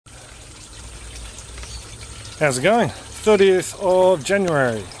How's it going? 30th of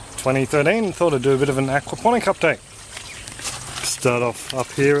January 2013. Thought I'd do a bit of an aquaponic update. Start off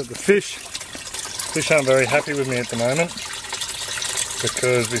up here at the fish. Fish aren't very happy with me at the moment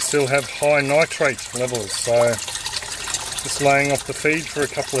because we still have high nitrate levels, so just laying off the feed for a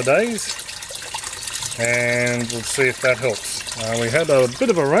couple of days and we'll see if that helps. We had a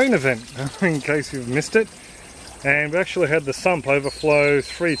bit of a rain event in case you've missed it, and we actually had the sump overflow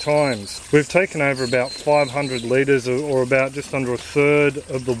 3 times. We've taken over about 500 litres or about just under a third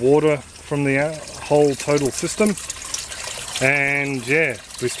of the water from the whole total system, and yeah,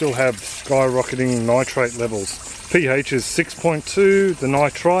 we still have skyrocketing nitrate levels. pH is 6.2, the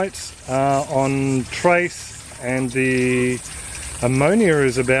nitrites are on trace, and the ammonia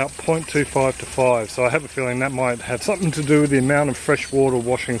is about 0.25 to 5, so I have a feeling that might have something to do with the amount of fresh water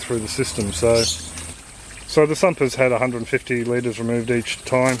washing through the system. So the sump has had 150 litres removed each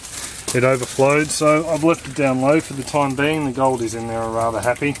time it overflowed, so I've left it down low for the time being. The goldies in there are rather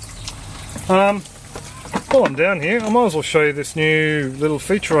happy. While I'm down here, I might as well show you this new little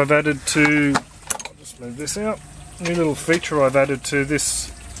feature I've added to, I'll just move this out, new little feature I've added to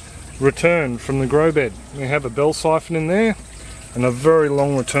this return from the grow bed. We have a bell siphon in there and a very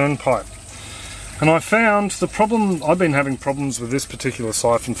long return pipe. And I found the problem, I've been having problems with this particular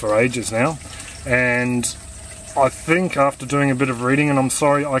siphon for ages now, and I think after doing a bit of reading, and I'm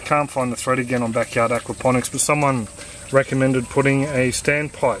sorry I can't find the thread again on Backyard Aquaponics, but someone recommended putting a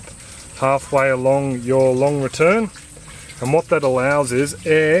standpipe halfway along your long return, and what that allows is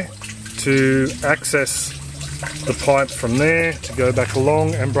air to access the pipe from there to go back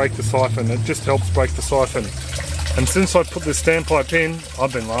along and break the siphon. It just helps break the siphon. And since I put this standpipe in,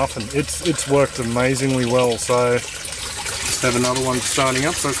 I've been laughing. It's worked amazingly well. So just have another one starting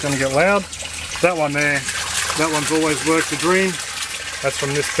up, so it's going to get loud. That one there, that one's always worked a dream. That's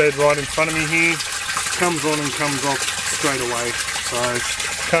from this bed right in front of me here. Comes on and comes off straight away. So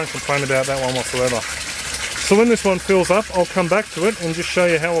can't complain about that one whatsoever. So when this one fills up, I'll come back to it and just show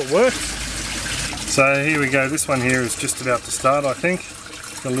you how it works. So here we go. This one here is just about to start, I think.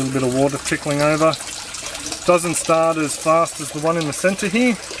 Got a little bit of water trickling over. Doesn't start as fast as the one in the centre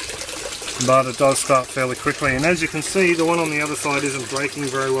here, but it does start fairly quickly, and as you can see, the one on the other side isn't breaking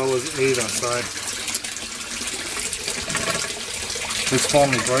very well either, so it's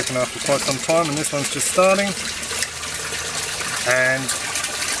finally broken after quite some time, and this one's just starting and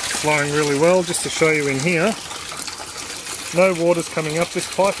flowing really well. Just to show you in here, no water's coming up this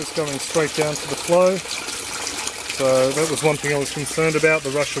pipe, it's going straight down to the flow. So that was one thing I was concerned about.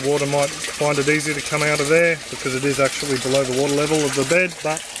 The rush of water might find it easier to come out of there because it is actually below the water level of the bed,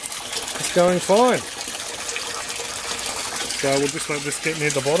 but it's going fine. So we'll just let this get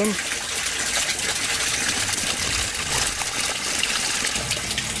near the bottom.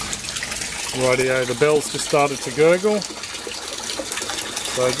 Rightio, the bell's just started to gurgle.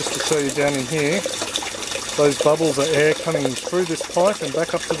 So just to show you down in here, those bubbles are air coming through this pipe and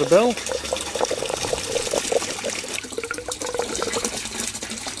back up to the bell.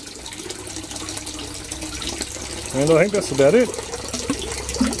 And I think that's about it.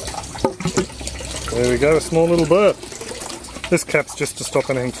 There we go, a small little burp. This cap's just to stop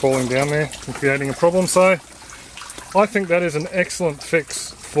anything falling down there and creating a problem. So I think that is an excellent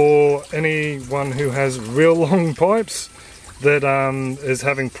fix for anyone who has real long pipes that is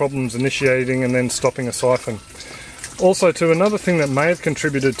having problems initiating and then stopping a siphon. Also too, another thing that may have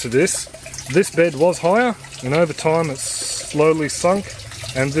contributed to this bed was higher, and over time it's slowly sunk,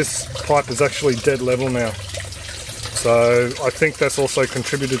 and this pipe is actually dead level now. So I think that's also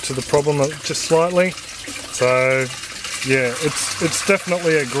contributed to the problem just slightly. So yeah, it's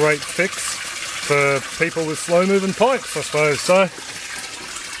definitely a great fix for people with slow moving pipes, I suppose. So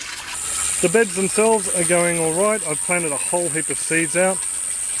the beds themselves are going alright. I've planted a whole heap of seeds out.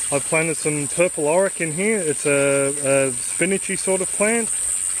 I've planted some purple auric in here. It's a spinachy sort of plant.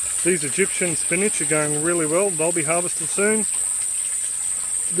 These Egyptian spinach are going really well. They'll be harvested soon.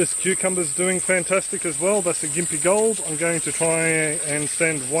 This cucumber's doing fantastic as well. That's a Gimpy Gold. I'm going to try and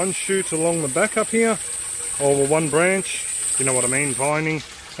send one shoot along the back up here, or one branch, you know what I mean, vining,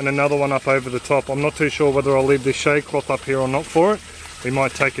 and another one up over the top. I'm not too sure whether I'll leave this shade cloth up here or not for it. We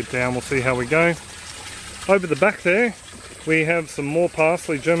might take it down, we'll see how we go. Over the back there, we have some more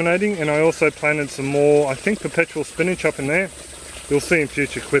parsley germinating, and I also planted some more, I think, perpetual spinach up in there. You'll see in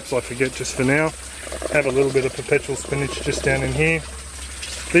future clips, I forget just for now. Have a little bit of perpetual spinach just down in here.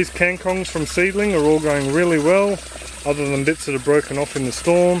 These kangkongs from seedling are all going really well, other than bits that are broken off in the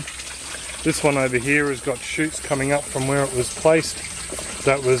storm. This one over here has got shoots coming up from where it was placed.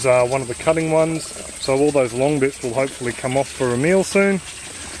 That was one of the cutting ones, so all those long bits will hopefully come off for a meal soon.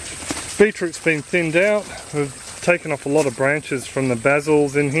 Beetroot's been thinned out. We've taken off a lot of branches from the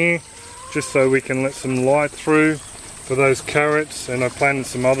basils in here, just so we can let some light through for those carrots, and I planted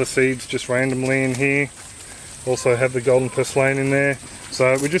some other seeds just randomly in here. Also have the golden purslane in there.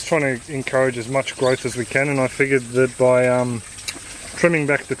 So we're just trying to encourage as much growth as we can, and I figured that by trimming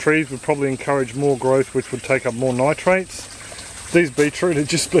back the trees would probably encourage more growth, which would take up more nitrates. These beetroot are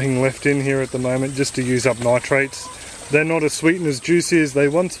just being left in here at the moment just to use up nitrates. They're not as sweet and as juicy as they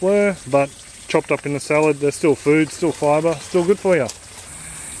once were, but chopped up in the salad, they're still food, still fibre, still good for you.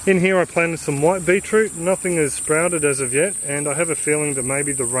 In here I planted some white beetroot. Nothing has sprouted as of yet, and I have a feeling that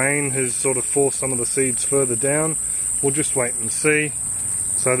maybe the rain has sort of forced some of the seeds further down. We'll just wait and see.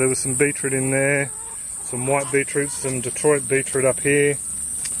 So there was some beetroot in there, some white beetroot, some Detroit beetroot up here,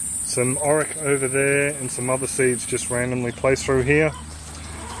 some oric over there, and some other seeds just randomly placed through here.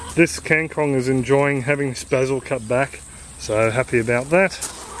 This kangkong is enjoying having this basil cut back, so happy about that.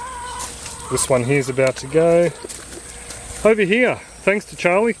 This one here is about to go. Over here, thanks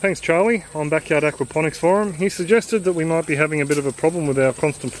Charlie, on Backyard Aquaponics Forum, he suggested that we might be having a bit of a problem with our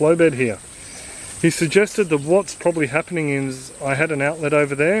constant flow bed here. He suggested that what's probably happening is I had an outlet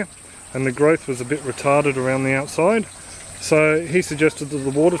over there and the growth was a bit retarded around the outside. So he suggested that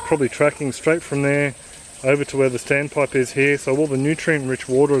the water's probably tracking straight from there over to where the standpipe is here. So all the nutrient rich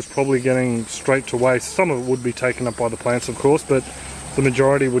water is probably getting straight to waste. Some of it would be taken up by the plants of course, but the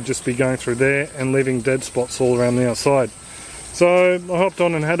majority would just be going through there and leaving dead spots all around the outside. So I hopped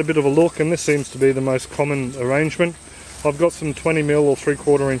on and had a bit of a look, and this seems to be the most common arrangement. I've got some 20mm or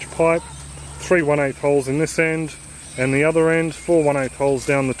 3/4 inch pipe, 3 1/8 holes in this end and the other end, 4 1/8 holes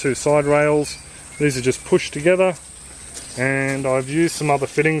down the 2 side rails. These are just pushed together, and I've used some other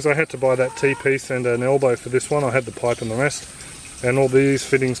fittings. I had to buy that T-piece and an elbow for this one. I had the pipe and the rest, and all these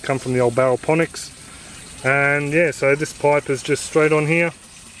fittings come from the old Aquaponics. And yeah, so this pipe is just straight on here,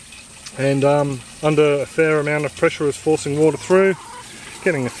 and under a fair amount of pressure is forcing water through,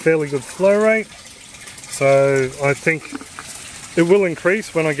 getting a fairly good flow rate. So I think it will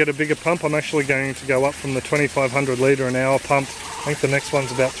increase when I get a bigger pump. I'm actually going to go up from the 2500 litre an hour pump. I think the next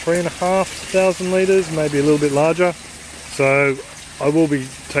one's about 3,500 litres, maybe a little bit larger. So I will be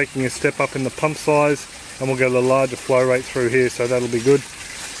taking a step up in the pump size, and we'll get a larger flow rate through here, so that'll be good.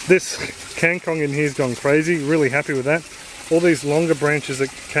 This kangkong in here's gone crazy, really happy with that. All these longer branches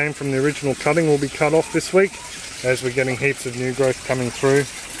that came from the original cutting will be cut off this week, as we're getting heaps of new growth coming through.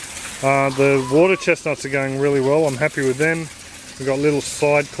 The water chestnuts are going really well, I'm happy with them. We've got little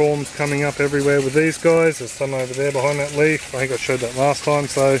side corms coming up everywhere with these guys. There's some over there behind that leaf. I think I showed that last time,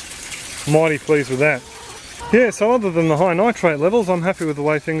 so mighty pleased with that. Yeah, so other than the high nitrate levels, I'm happy with the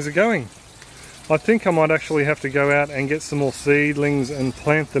way things are going. I think I might actually have to go out and get some more seedlings and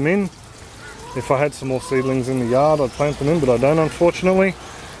plant them in. If I had some more seedlings in the yard, I'd plant them in, but I don't, unfortunately.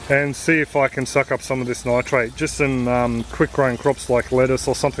 And see if I can suck up some of this nitrate. Just some quick growing crops like lettuce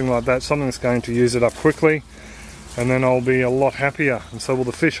or something like that, something that's going to use it up quickly. And then I'll be a lot happier, and so will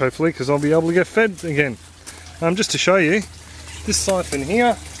the fish hopefully, because I'll be able to get fed again. Just to show you, this siphon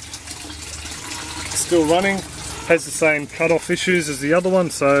here, still running, has the same cut-off issues as the other one,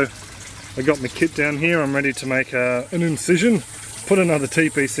 so I got my kit down here. I'm ready to make an incision, put another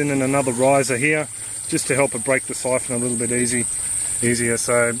T-piece in and another riser here, just to help it break the siphon a little bit easier.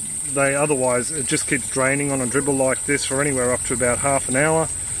 So otherwise it just keeps draining on a dribble like this for anywhere up to about half an hour.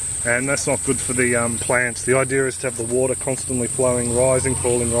 And that's not good for the plants. The idea is to have the water constantly flowing, rising,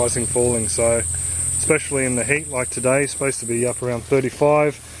 falling, rising, falling. So, especially in the heat like today, it's supposed to be up around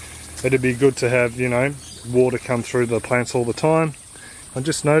 35. It'd be good to have, you know, water come through the plants all the time. I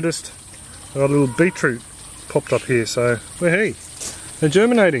just noticed I got a little beetroot popped up here, so hey, they're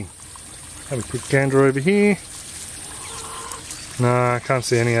germinating. Have a quick gander over here. No, I can't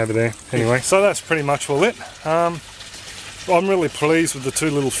see any over there. Anyway, so that's pretty much all it. I'm really pleased with the 2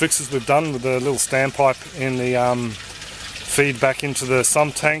 little fixes we've done with the little standpipe in the feed back into the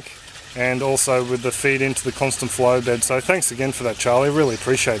sump tank, and also with the feed into the constant flow bed. So thanks again for that, Charlie, really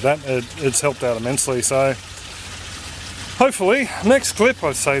appreciate that. It's helped out immensely. So hopefully next clip,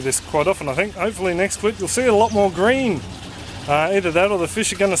 I say this quite often I think, hopefully next clip you'll see a lot more green. Either that or the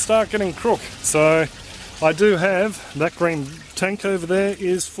fish are going to start getting crook. So I do have that green tank over there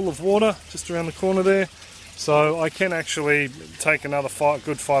is full of water just around the corner there. So I can actually take another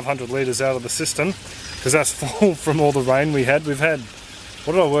good 500 litres out of the system, because that's full from all the rain we had. We've had,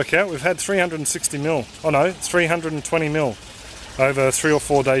 what did I work out? We've had 360mm, oh no, 320mm over a 3 or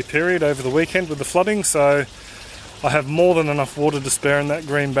 4 day period over the weekend with the flooding. So I have more than enough water to spare in that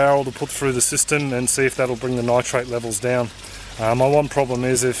green barrel to put through the system and see if that'll bring the nitrate levels down. My one problem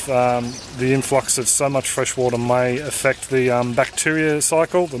is if the influx of so much fresh water may affect the bacteria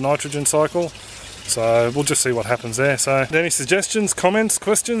cycle, the nitrogen cycle. So we'll just see what happens there. So any suggestions, comments,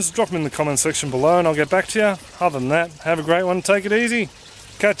 questions, drop them in the comment section below and I'll get back to you. Other than that, have a great one, take it easy.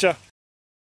 Catch ya.